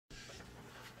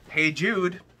Hey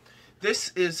Jude,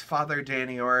 this is Father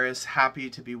Danny Orris, happy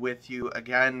to be with you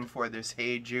again for this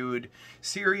Hey Jude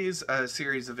series, a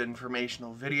series of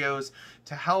informational videos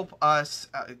to help us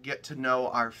get to know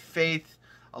our faith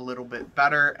a little bit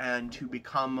better and to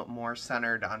become more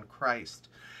centered on Christ.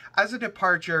 As a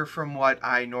departure from what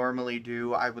I normally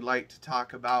do, I would like to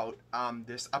talk about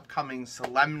this upcoming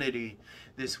solemnity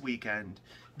this weekend.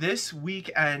 This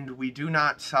weekend, we do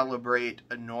not celebrate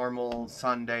a normal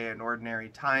Sunday, an ordinary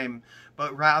time,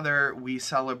 but rather we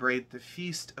celebrate the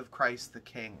Feast of Christ the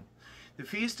King. The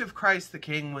Feast of Christ the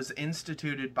King was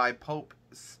instituted by Pope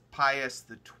Pius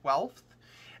XII,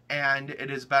 and it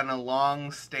has been a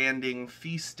long-standing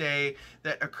feast day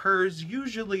that occurs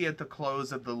usually at the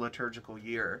close of the liturgical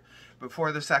year.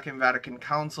 Before the Second Vatican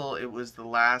Council, it was the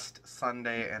last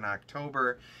Sunday in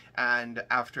October, and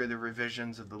after the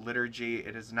revisions of the liturgy,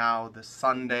 it is now the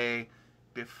Sunday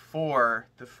before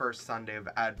the first Sunday of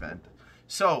Advent.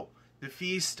 So, the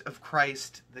Feast of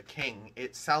Christ the King,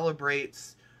 it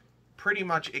celebrates pretty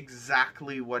much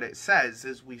exactly what it says,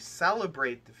 as we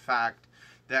celebrate the fact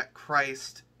that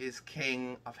Christ is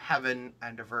King of heaven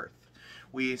and of earth.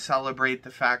 We celebrate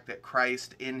the fact that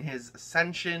Christ, in his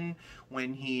ascension,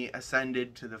 when he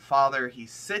ascended to the Father, he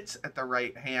sits at the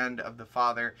right hand of the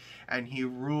Father, and he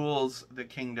rules the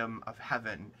kingdom of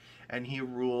heaven, and he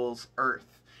rules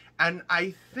earth. And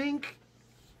I think,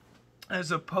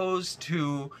 as opposed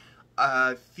to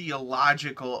a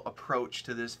theological approach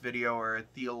to this video, or a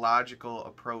theological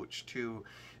approach to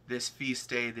this feast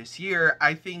day this year,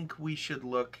 I think we should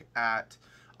look at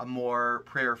a more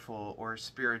prayerful or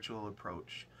spiritual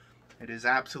approach. It is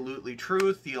absolutely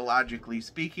true, theologically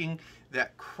speaking,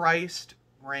 that Christ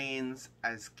reigns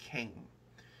as King.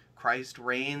 Christ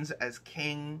reigns as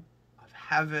King of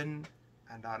heaven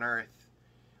and on earth,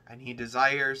 and he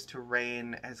desires to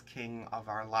reign as King of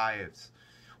our lives.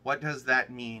 What does that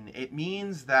mean? It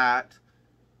means that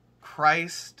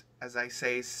Christ, as I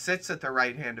say, sits at the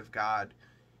right hand of God.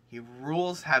 He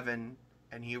rules heaven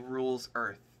and he rules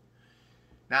earth.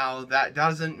 Now, that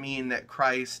doesn't mean that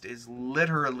Christ is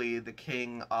literally the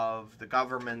king of the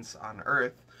governments on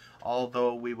earth,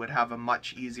 although we would have a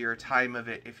much easier time of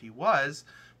it if he was,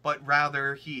 but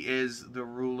rather he is the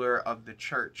ruler of the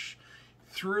church.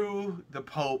 Through the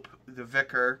Pope, the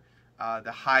vicar,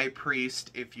 the high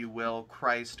priest, if you will,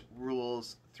 Christ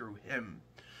rules through him.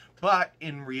 But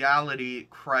in reality,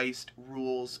 Christ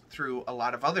rules through a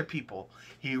lot of other people.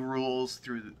 He rules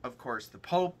through, of course, the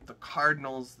Pope, the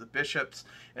cardinals, the bishops,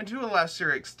 and to a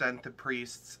lesser extent, the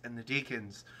priests and the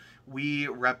deacons. We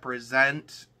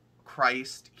represent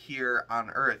Christ here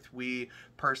on earth. We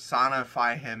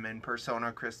personify him in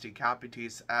persona Christi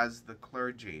Capitis as the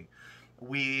clergy.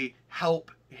 We help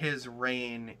his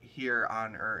reign here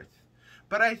on earth.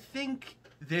 But I think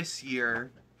this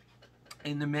year,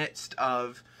 in the midst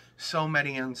of so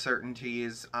many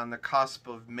uncertainties, on the cusp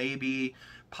of maybe,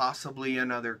 possibly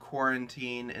another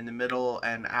quarantine, in the middle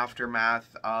and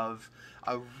aftermath of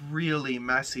a really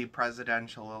messy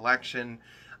presidential election,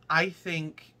 I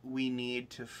think we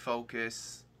need to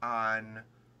focus on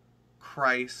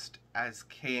Christ as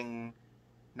King,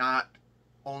 not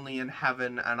only in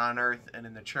heaven and on earth and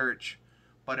in the church,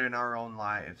 but in our own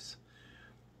lives.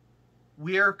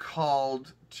 We are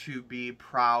called to be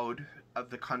proud of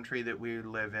the country that we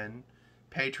live in.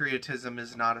 Patriotism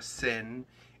is not a sin.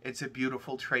 It's a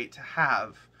beautiful trait to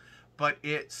have, but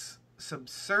it's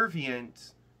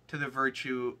subservient to the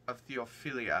virtue of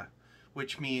theophilia,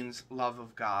 which means love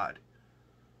of God.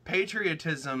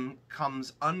 Patriotism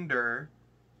comes under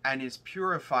and is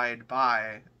purified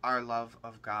by our love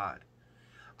of God.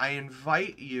 I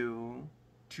invite you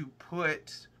to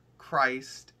put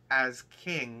Christ as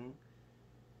King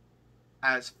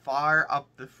as far up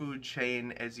the food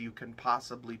chain as you can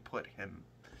possibly put him.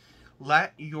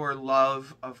 Let your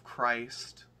love of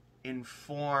Christ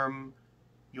inform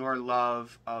your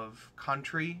love of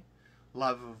country,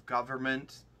 love of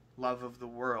government, love of the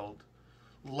world.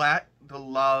 Let the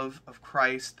love of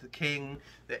Christ the King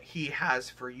that he has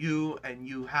for you and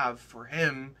you have for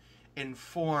him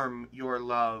inform your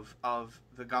love of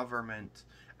the government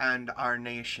and our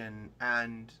nation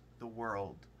and the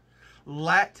world.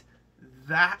 Let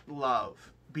that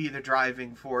love be the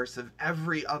driving force of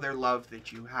every other love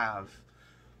that you have,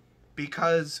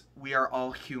 because we are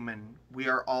all human. We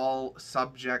are all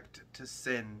subject to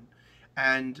sin,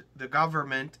 and the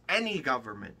government, any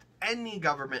government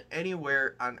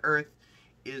anywhere on earth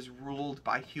is ruled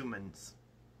by humans.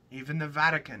 Even the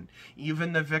Vatican,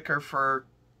 even the vicar for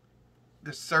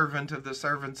the servant of the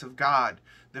servants of God,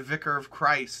 the vicar of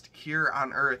Christ here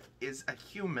on earth, is a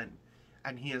human,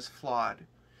 and he is flawed.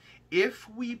 If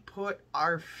we put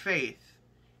our faith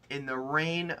in the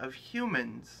reign of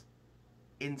humans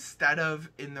instead of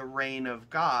in the reign of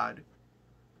God,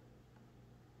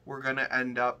 we're going to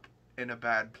end up in a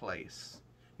bad place.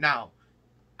 Now,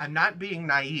 I'm not being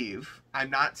naive. I'm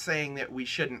not saying that we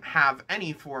shouldn't have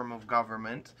any form of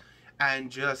government and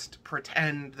just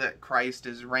pretend that Christ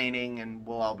is reigning and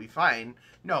we'll all be fine.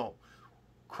 No,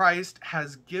 Christ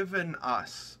has given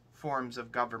us forms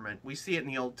of government. We see it in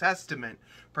the Old Testament,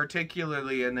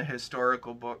 particularly in the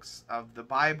historical books of the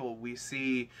Bible. We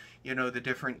see, the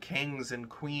different kings and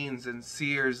queens and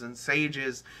seers and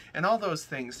sages and all those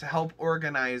things to help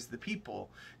organize the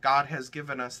people. God has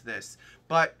given us this.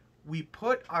 But we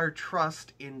put our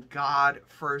trust in God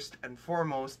first and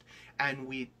foremost, and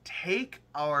we take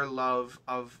our love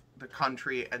of the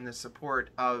country and the support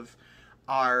of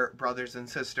our brothers and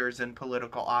sisters in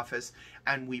political office,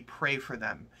 and we pray for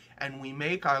them. And we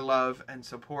make our love and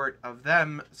support of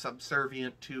them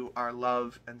subservient to our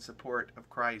love and support of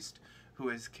Christ, who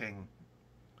is King.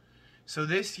 So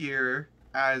this year,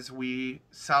 as we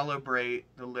celebrate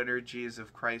the liturgies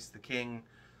of Christ the King,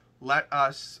 let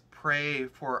us pray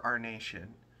for our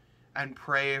nation and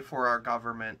pray for our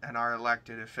government and our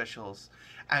elected officials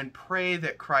and pray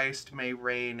that Christ may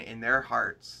reign in their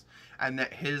hearts and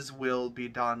that his will be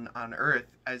done on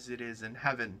earth as it is in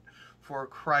heaven. For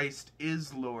Christ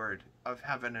is Lord of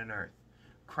heaven and earth.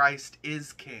 Christ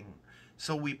is King.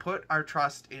 So we put our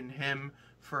trust in him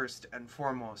first and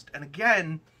foremost. And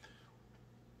again,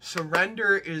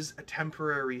 surrender is a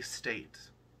temporary state.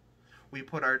 We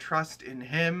put our trust in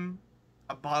him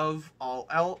above all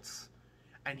else,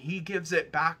 and he gives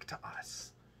it back to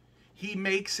us. He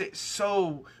makes it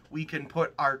so we can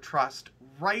put our trust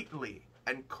rightly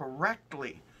and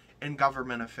correctly in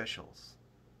government officials,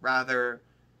 rather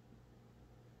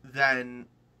than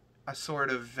a sort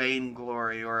of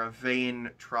vainglory or a vain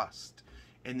trust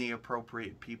in the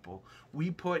appropriate people.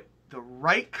 We put the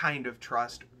right kind of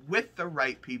trust with the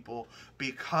right people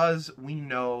because we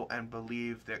know and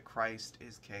believe that Christ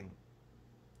is King.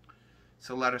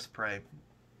 So let us pray.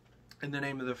 In the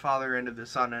name of the Father, and of the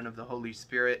Son, and of the Holy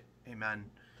Spirit. Amen.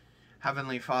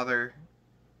 Heavenly Father,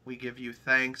 we give you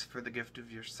thanks for the gift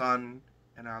of your Son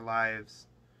in our lives.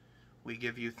 We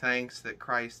give you thanks that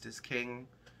Christ is King,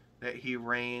 that he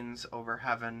reigns over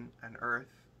heaven and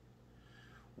earth.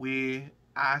 We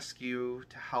ask you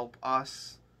to help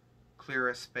us clear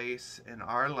a space in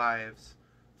our lives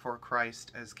for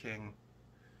Christ as King.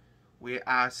 We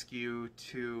ask you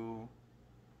to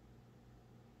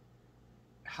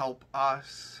help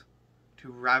us to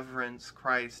reverence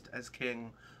Christ as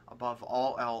King above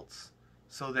all else,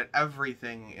 so that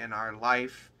everything in our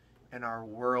life, in our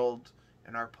world,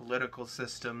 in our political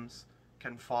systems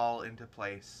can fall into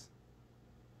place.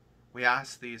 We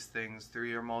ask these things through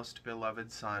your most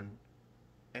beloved Son.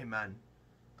 Amen.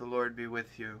 The Lord be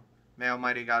with you. May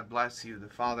Almighty God bless you, the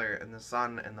Father, and the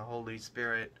Son, and the Holy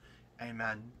Spirit.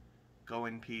 Amen. Go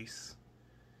in peace.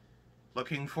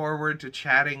 Looking forward to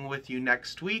chatting with you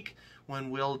next week when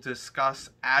we'll discuss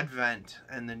Advent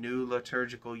and the new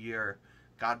liturgical year.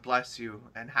 God bless you,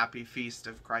 and happy feast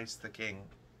of Christ the King.